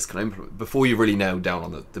implement this? Can I implement, before you really nail down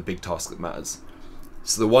on the big task that matters.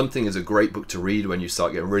 So The One Thing is a great book to read when you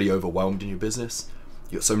start getting really overwhelmed in your business.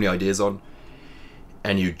 You've got so many ideas on,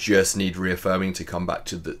 and you just need reaffirming to come back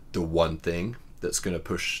to the one thing that's going to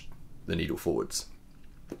push the needle forwards.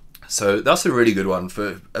 So that's a really good one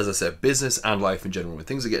for, as I said, business and life in general. When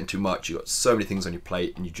things are getting too much, you've got so many things on your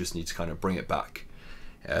plate and you just need to kind of bring it back.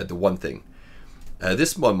 The One Thing.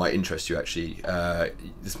 This one might interest you actually.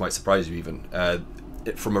 This might surprise you even.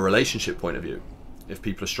 From a relationship point of view, if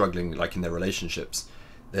people are struggling like in their relationships,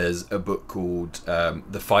 there's a book called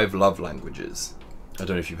The 5 Love Languages. I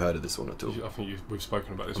don't know if you've heard of this one at all. I think we've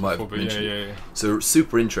spoken about this I might before, have but mentioned yeah. So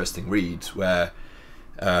super interesting read where,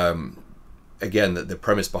 again, the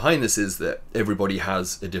premise behind this is that everybody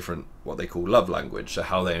has a different, what they call love language, so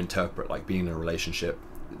how they interpret like being in a relationship,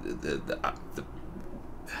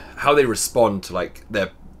 how they respond to like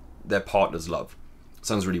their partner's love.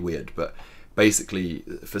 Sounds really weird, but basically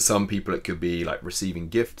for some people it could be like receiving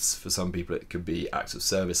gifts, for some people it could be acts of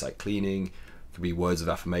service like cleaning, it could be words of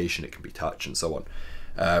affirmation, it can be touch and so on.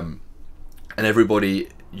 And everybody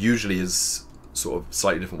usually is sort of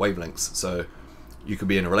slightly different wavelengths. So you could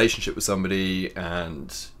be in a relationship with somebody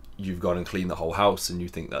and you've gone and cleaned the whole house and you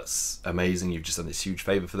think that's amazing, you've just done this huge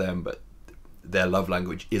favor for them, but their love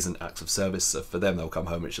language isn't acts of service. So for them, they'll come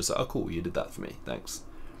home and it's just like, oh cool, you did that for me, thanks.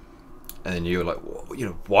 And then you're like, well, you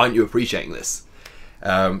know, why aren't you appreciating this?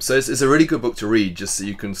 So it's a really good book to read, just so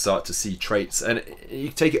you can start to see traits, and you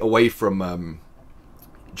take it away from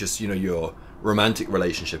just, you know, your romantic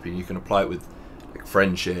relationship, and you can apply it with like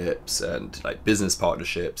friendships and like business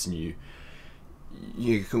partnerships, and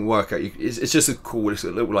you can work out. It's just a cool, it's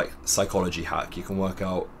a little like psychology hack. You can work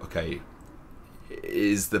out, okay,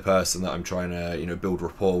 is the person that I'm trying to, you know, build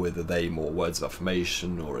rapport with, are they more words of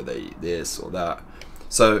affirmation, or are they this or that?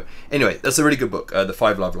 So anyway, that's a really good book, The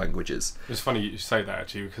 5 Love Languages. It's funny you say that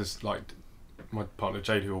actually, because like my partner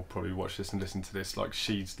Jade, who will probably watch this and listen to this, like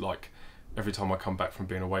she's like, every time I come back from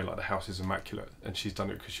being away, like the house is immaculate, and she's done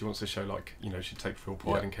it because she wants to show like, you know, she takes real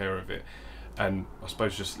pride and care of it. And I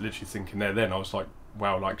suppose just literally thinking then I was like,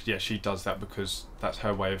 wow, like yeah, she does that because that's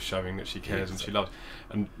her way of showing that she cares and she loves.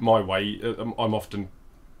 And my way, I'm often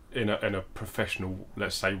in a professional,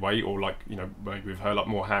 let's say, way, or like, you know, maybe with her like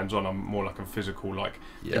more hands-on, I'm more like a physical, like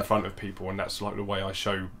in front of people, and that's like the way I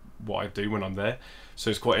show what I do when I'm there. So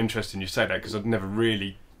it's quite interesting you say that, because I'd never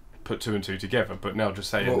really put 2 and 2 together, but now just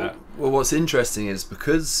saying that. Well, what's interesting is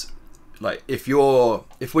because like if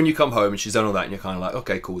when you come home and she's done all that and you're kind of like,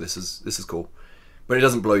 okay, cool, this is cool, but it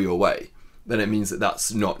doesn't blow you away, then it means that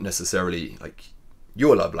that's not necessarily like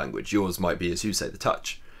your love language. Yours might be, as you say, the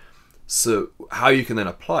touch. So how you can then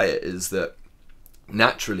apply it is that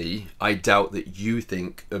naturally, I doubt that you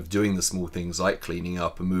think of doing the small things like cleaning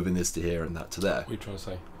up and moving this to here and that to there. What are you trying to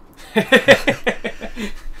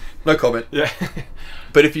say? No comment. Yeah.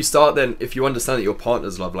 But if you understand that your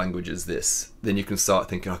partner's love language is this, then you can start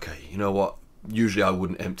thinking, okay, you know what? Usually I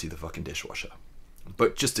wouldn't empty the fucking dishwasher,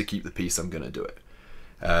 but just to keep the peace, I'm going to do it.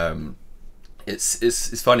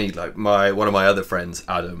 It's funny, like one of my other friends,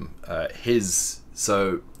 Adam,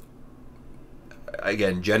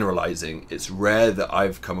 again, generalizing, it's rare that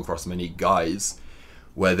I've come across many guys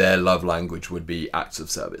where their love language would be acts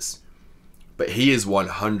of service. But he is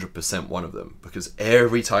 100% one of them, because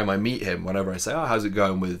every time I meet him, whenever I say, oh, how's it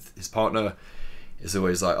going with his partner, it's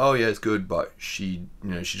always like, oh yeah, it's good, but she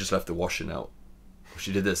just left the washing out.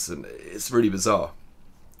 She did this, and it's really bizarre.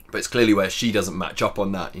 But it's clearly where she doesn't match up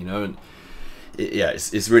on that, you know, and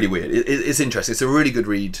it's really weird. It's interesting. It's a really good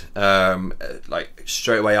read. Like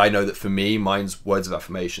straight away, I know that for me, mine's words of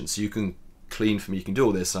affirmation. So you can clean for me, you can do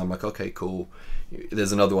all this, and I'm like, okay, cool.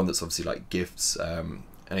 There's another one that's obviously like gifts.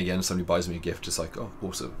 And again, somebody buys me a gift, just like, oh,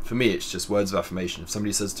 awesome. For me, it's just words of affirmation. If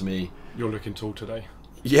somebody says to me, "You're looking tall today,"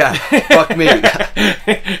 yeah, fuck me.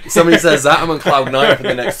 Somebody says that, I'm on cloud 9 for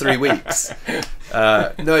the next 3 weeks.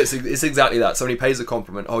 No, it's exactly that. Somebody pays a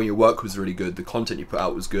compliment. Oh, your work was really good. The content you put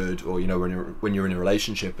out was good. Or, you know, when you're in a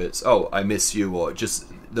relationship, it's, oh, I miss you. Or just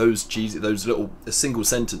those a single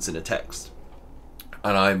sentence in a text,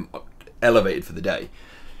 and I'm elevated for the day.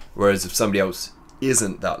 Whereas if somebody else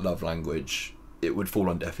isn't that love language, it would fall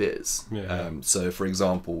on deaf ears. Yeah. So, for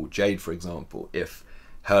example, Jade, if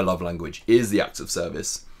her love language is the acts of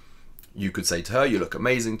service, you could say to her, you look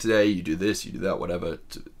amazing today, you do this, you do that, whatever,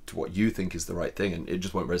 to what you think is the right thing, and it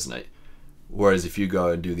just won't resonate. Whereas if you go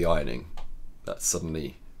and do the ironing, that's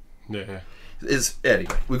suddenly... Yeah.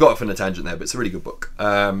 Anyway, we got off on a tangent there, but it's a really good book.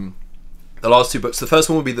 The last 2 books, the first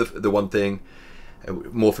one would be the one thing,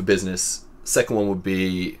 more for business. Second one would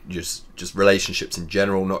be just relationships in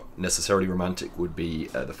general, not necessarily romantic, would be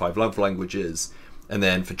the 5 love languages. And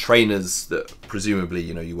then for trainers that presumably,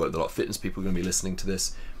 you know, you work with a lot of fitness people are going to be listening to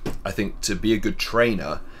this, I think to be a good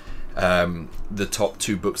trainer, the top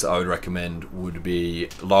 2 books that I would recommend would be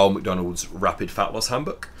Lyle McDonald's Rapid Fat Loss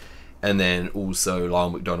Handbook, and then also Lyle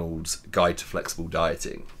McDonald's Guide to Flexible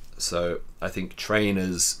Dieting. So I think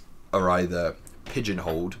trainers are either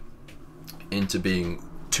pigeonholed into being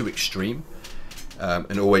too extreme,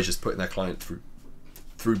 and always just putting their client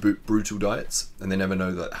through brutal diets, and they never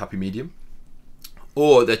know that happy medium.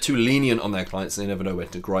 Or they're too lenient on their clients and they never know where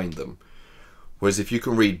to grind them. Whereas if you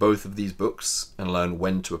can read both of these books and learn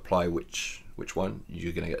when to apply which one,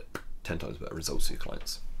 you're going to get 10 times better results to your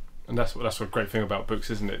clients. And that's a great thing about books,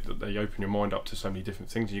 isn't it? That they open your mind up to so many different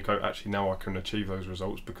things, and you go, actually, now I can achieve those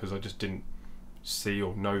results because I just didn't see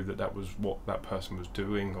or know that was what that person was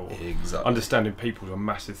doing. Or exactly. Understanding people is a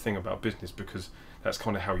massive thing about business, because that's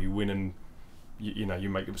kind of how you win, and you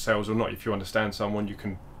make them sales or not. If you understand someone, you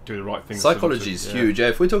can do the right thing. Psychology is huge. Yeah,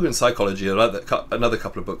 if we're talking psychology, another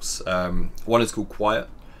couple of books. One is called Quiet,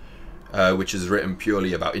 which is written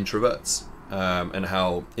purely about introverts. And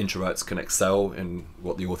how introverts can excel in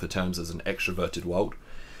what the author terms as an extroverted world.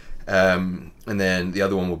 And then the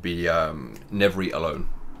other one would be Never Eat Alone,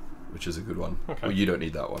 which is a good one. Okay. Well, you don't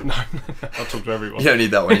need that one. No, I'll talk to everyone. You don't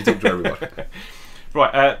need that one, you talk to everyone.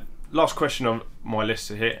 Right, last question on my list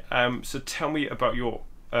here. So tell me about your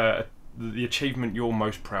the achievement you're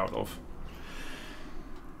most proud of.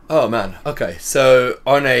 Oh man, okay. So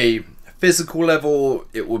on a physical level,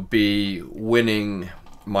 it would be winning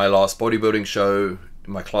my last bodybuilding show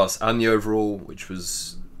in my class and the overall, which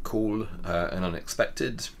was cool and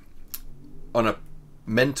unexpected. On a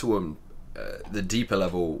mental and the deeper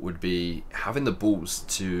level would be having the balls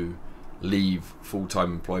to leave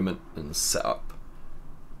full-time employment and set up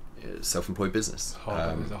a self-employed business.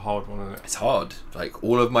 It's a hard one, isn't it? It's hard. Like,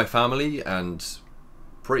 all of my family and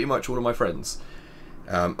pretty much all of my friends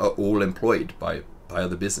are all employed by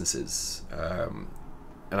other businesses, and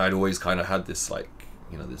I'd always kind of had this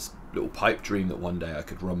this little pipe dream that one day I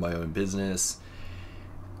could run my own business.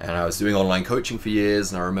 And I was doing online coaching for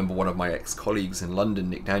years, and I remember one of my ex-colleagues in London,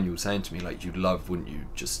 Nick Daniel, saying to me, like, you'd love, wouldn't you,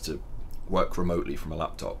 just to work remotely from a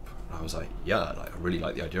laptop? And I was like, yeah, I really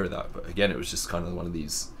like the idea of that. But again, it was just kind of one of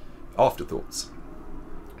these afterthoughts.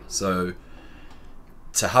 So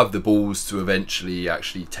to have the balls to eventually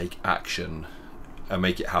actually take action and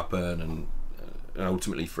make it happen, and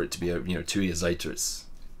ultimately for it to be 2 years later, it's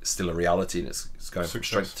still a reality, and it's going from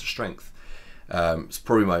strength to strength. It's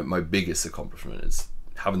probably my biggest accomplishment, is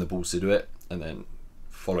having the balls to do it and then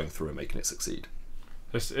following through and making it succeed.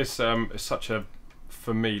 It's such a,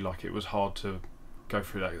 for me, like, it was hard to go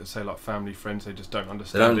through that. Say, like, family, friends, they just don't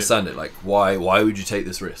understand. They don't understand it. Like, why would you take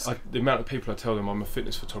this risk? The amount of people I tell them I'm a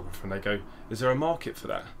fitness photographer, and they go, is there a market for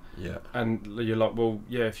that? Yeah. And you're like, well,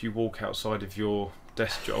 yeah, if you walk outside of your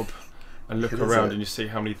desk job and look around and you see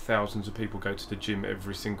how many thousands of people go to the gym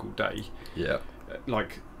every single day. Yeah.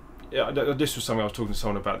 This was something I was talking to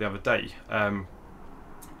someone about the other day.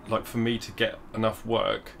 Like, for me to get enough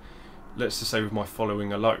work, let's just say with my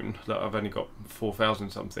following alone, that I've only got 4,000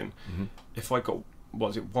 something. Mm-hmm. If I got,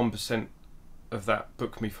 1% of that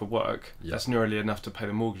book me for work, that's nearly enough to pay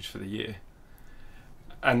the mortgage for the year.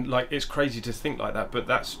 And, like, it's crazy to think like that, but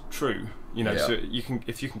that's true. So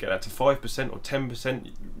if you can get that to 5% or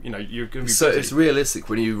 10%, you're going to be so busy. It's realistic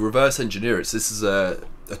when you reverse engineer it. So this is a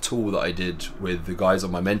tool that I did with the guys on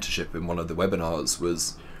my mentorship in one of the webinars.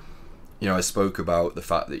 Was, I spoke about the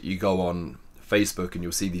fact that you go on Facebook and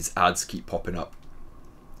you'll see these ads keep popping up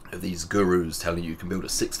of these gurus telling you can build a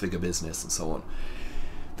 6-figure business and so on.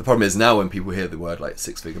 The problem is, now when people hear the word like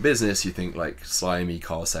 6-figure business, you think like slimy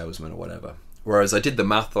car salesman or whatever. Whereas I did the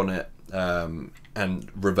math on it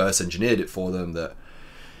and reverse engineered it for them. That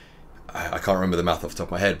I can't remember the math off the top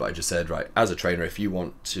of my head, but I just said, right, as a trainer, if you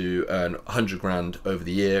want to earn 100 grand over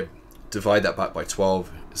the year, divide that back by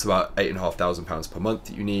 12, it's about £8,500 per month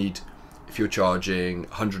that you need. If you're charging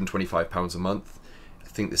 £125 a month, I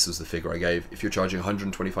think this was the figure I gave. If you're charging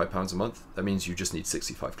 £125 a month, that means you just need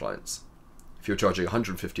 65 clients. If you're charging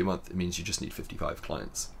 £150 a month, it means you just need 55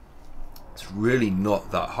 clients. It's really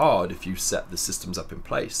not that hard if you set the systems up in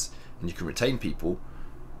place and you can retain people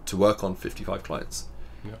to work on 55 clients.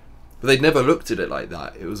 Yeah. But they'd never looked at it like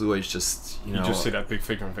that. It was always just, you just see that big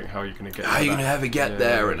figure and think, how are you going to get how are you going to ever get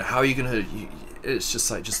there? Yeah. And how are you going to... It's just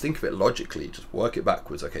like, just think of it logically. Just work it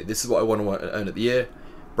backwards. Okay, this is what I want to earn at the year.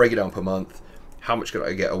 Break it down per month. How much can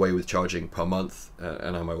I get away with charging per month?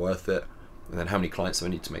 And am I worth it? And then how many clients do I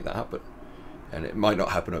need to make that happen? And it might not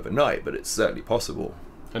happen overnight, but it's certainly possible.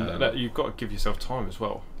 And that you've got to give yourself time as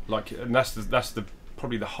well. Like, and that's the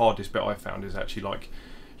probably the hardest bit I found, is actually, like,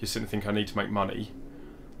 you're sitting and think, I need to make money.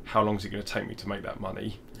 How long is it going to take me to make that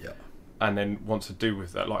money? Yeah. And then what to do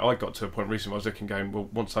with that? Like, I got to a point recently where I was looking, going, well,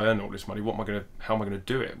 once I earn all this money, how am I going to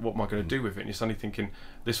do it? What am I going to do with it? And you're suddenly thinking,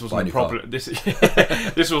 this wasn't a problem.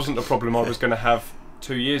 This wasn't a problem I was going to have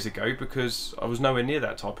 2 years ago, because I was nowhere near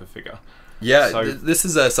that type of figure. Yeah, so, this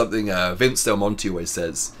is something Vince Del Monte always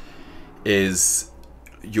says, is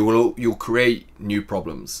you'll create new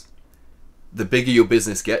problems. The bigger your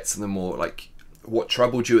business gets, and the more, like, what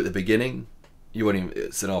troubled you at the beginning, you won't even,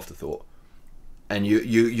 it's an afterthought. And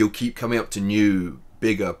you'll keep coming up to new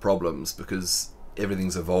bigger problems because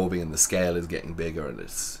everything's evolving and the scale is getting bigger, and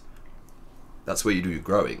that's where you do your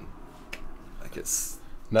growing. Like it's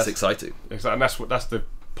exciting. Exactly, and that's the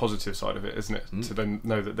positive side of it, isn't it? To then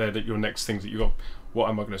know that they're your next things that you got. What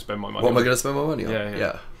am I going to spend my money on? What am I going to spend my money on?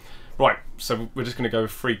 Yeah. Right, so we're just going to go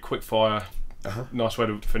with 3 quick fire. Nice way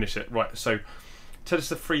to finish it. Right, so tell us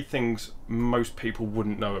the 3 things most people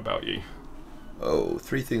wouldn't know about you. Oh,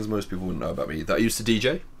 3 things most people wouldn't know about me. That I used to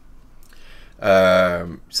DJ.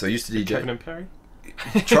 So I used to DJ. Kevin and Perry?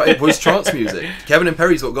 It was trance music. Kevin and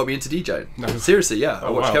Perry's what got me into DJing. No. Seriously, yeah. I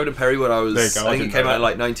watched Kevin and Perry when I was... There you go, I think it came out in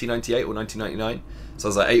like 1998 or 1999. So I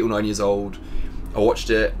was like 8 or 9 years old. I watched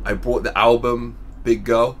it. I bought the album Big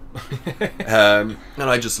Girl. And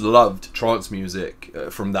I just loved trance music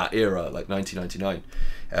from that era, like 1999.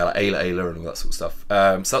 Like Ayla Ayla and all that sort of stuff.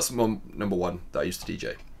 So that's number 1 that I used to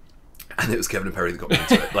DJ. And it was Kevin and Perry that got me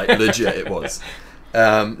into it. Like legit, it was.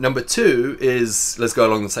 Number 2 is, let's go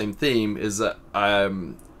along the same theme, is that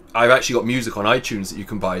I've actually got music on iTunes that you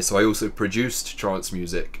can buy. So I also produced trance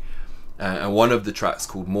music. And one of the tracks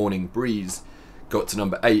called Morning Breeze got to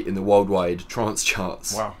number 8 in the worldwide trance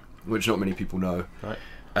charts. Wow. Which not many people know. Right.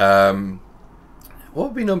 What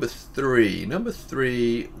would be number 3? Number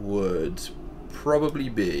 3 would probably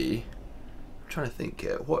be... I'm trying to think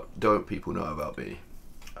here. What don't people know about me?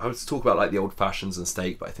 I would talk about like the old fashions and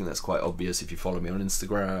steak, but I think that's quite obvious if you follow me on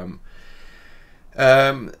Instagram.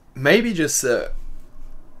 Maybe just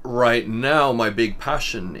right now my big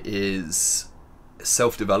passion is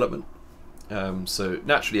self-development. So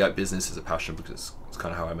naturally, like, business is a passion because it's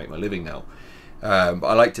kind of how I make my living now. But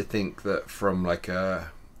I like to think that from like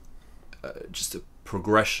just a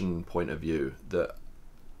progression point of view, that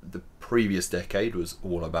the previous decade was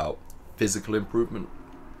all about physical improvement.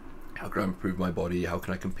 How can I improve my body? How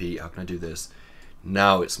can I compete? How can I do this?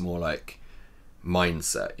 Now it's more like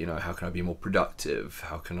mindset. You know, how can I be more productive?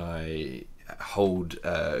 How can I hold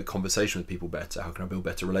a conversation with people better? How can I build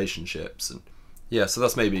better relationships? And yeah, so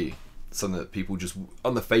that's maybe something that people just,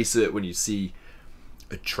 on the face of it, when you see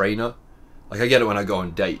a trainer, like I get it when I go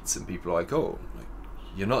on dates and people are like, oh, like,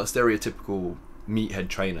 you're not a stereotypical meathead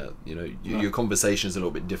trainer. You know, your conversation is a little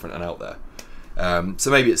bit different and out there. So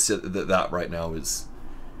maybe it's that right now is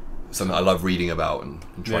something I love reading about and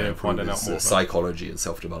trying to improve is psychology and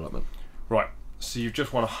self-development. Right. So you've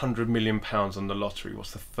just won £100 million on the lottery.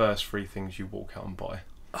 What's the first 3 things you walk out and buy?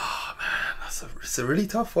 Oh man, it's a really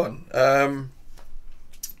tough one.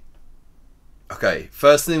 Okay,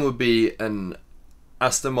 first thing would be an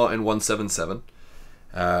Aston Martin 177.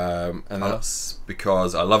 And that's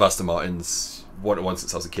because I love Aston Martins. Wanted one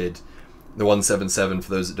since I was a kid. The 177, for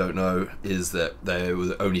those that don't know, is that there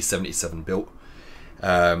was only 77 built.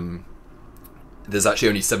 There's actually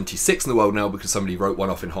only 76 in the world now because somebody wrote one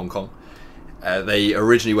off in Hong Kong. They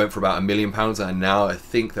originally went for about £1 million, and now I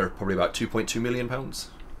think they're probably about £2.2 million.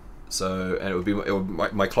 So, and it would be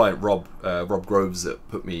my client Rob Groves that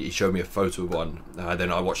he showed me a photo of one.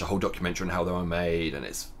 Then I watched a whole documentary on how they were made, and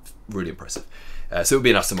it's really impressive. So it would be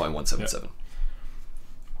an Aston Martin 177.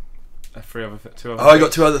 Yep. 2 other things. I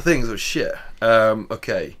got 2 other things. Oh shit.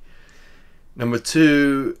 Okay. Number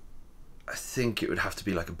 2, I think it would have to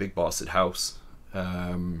be like a big bastard house.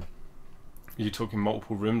 Are you talking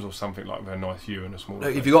multiple rooms or something like a nice view and a small? No,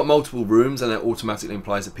 if you've got multiple rooms, then it automatically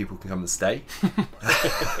implies that people can come and stay.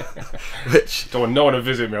 Which don't want no one to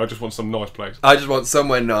visit me. I just want some nice place. I just want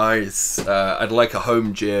somewhere nice. I'd like a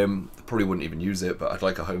home gym. Probably wouldn't even use it, but I'd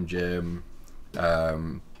like a home gym.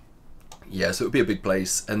 Yeah, so it would be a big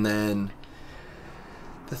place. And then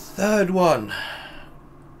the third one,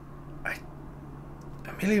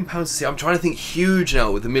 £1 million. See, I'm trying to think huge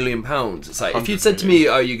now with £1 million. It's like if you'd said to me,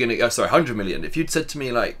 "Are you gonna?" Sorry, 100 million. If you'd said to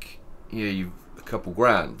me like, you've a couple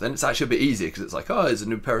grand, then it's actually a bit easier because it's like, oh, there's a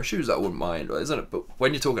new pair of shoes that I wouldn't mind, isn't it? But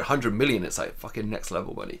when you're talking 100 million, it's like fucking next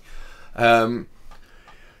level money.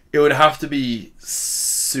 It would have to be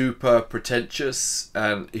super pretentious,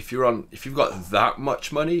 and if you've got that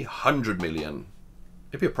much money, 100 million,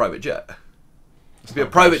 it'd be a private jet. It'd be a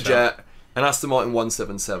private jet, an Aston Martin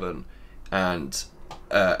 177, and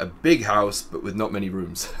a big house, but with not many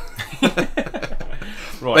rooms.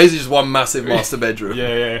 Right. Basically, just one massive master bedroom.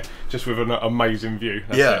 Yeah, just with an amazing view.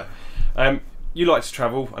 That's it. You like to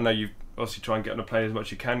travel. I know you obviously try and get on a plane as much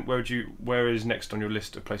as you can. Where is next on your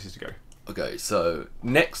list of places to go? Okay, so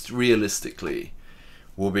next, realistically,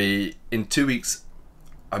 will be in 2 weeks.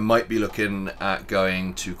 I might be looking at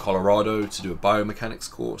going to Colorado to do a biomechanics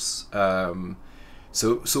course.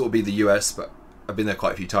 So it will be the US, but I've been there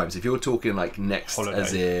quite a few times. If you're talking like next, holiday,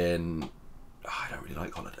 as in I don't really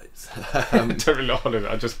like holidays. Don't really like holidays.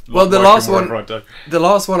 I just well, like the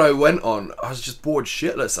last one I went on, I was just bored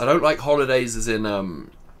shitless. I don't like holidays as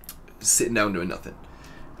in sitting down doing nothing.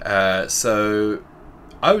 So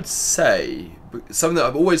I would say something that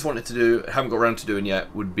I've always wanted to do, haven't got around to doing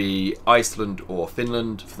yet, would be Iceland or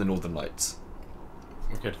Finland for the Northern Lights.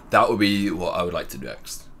 Good. That would be what I would like to do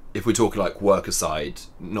next. If we're talking like work aside,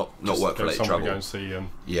 not work related travel. Go and see,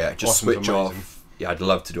 yeah, just Iceland's switch amazing. off. Yeah, I'd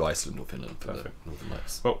love to do Iceland or Finland for the Northern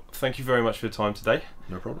Lights. Well, thank you very much for your time today.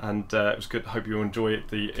 No problem. And it was good. Hope you enjoy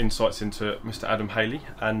the insights into Mr. Adam Hayley.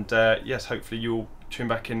 And yes, hopefully you'll tune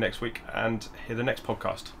back in next week and hear the next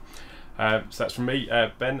podcast. So that's from me,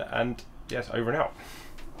 Ben, and yes, over and out.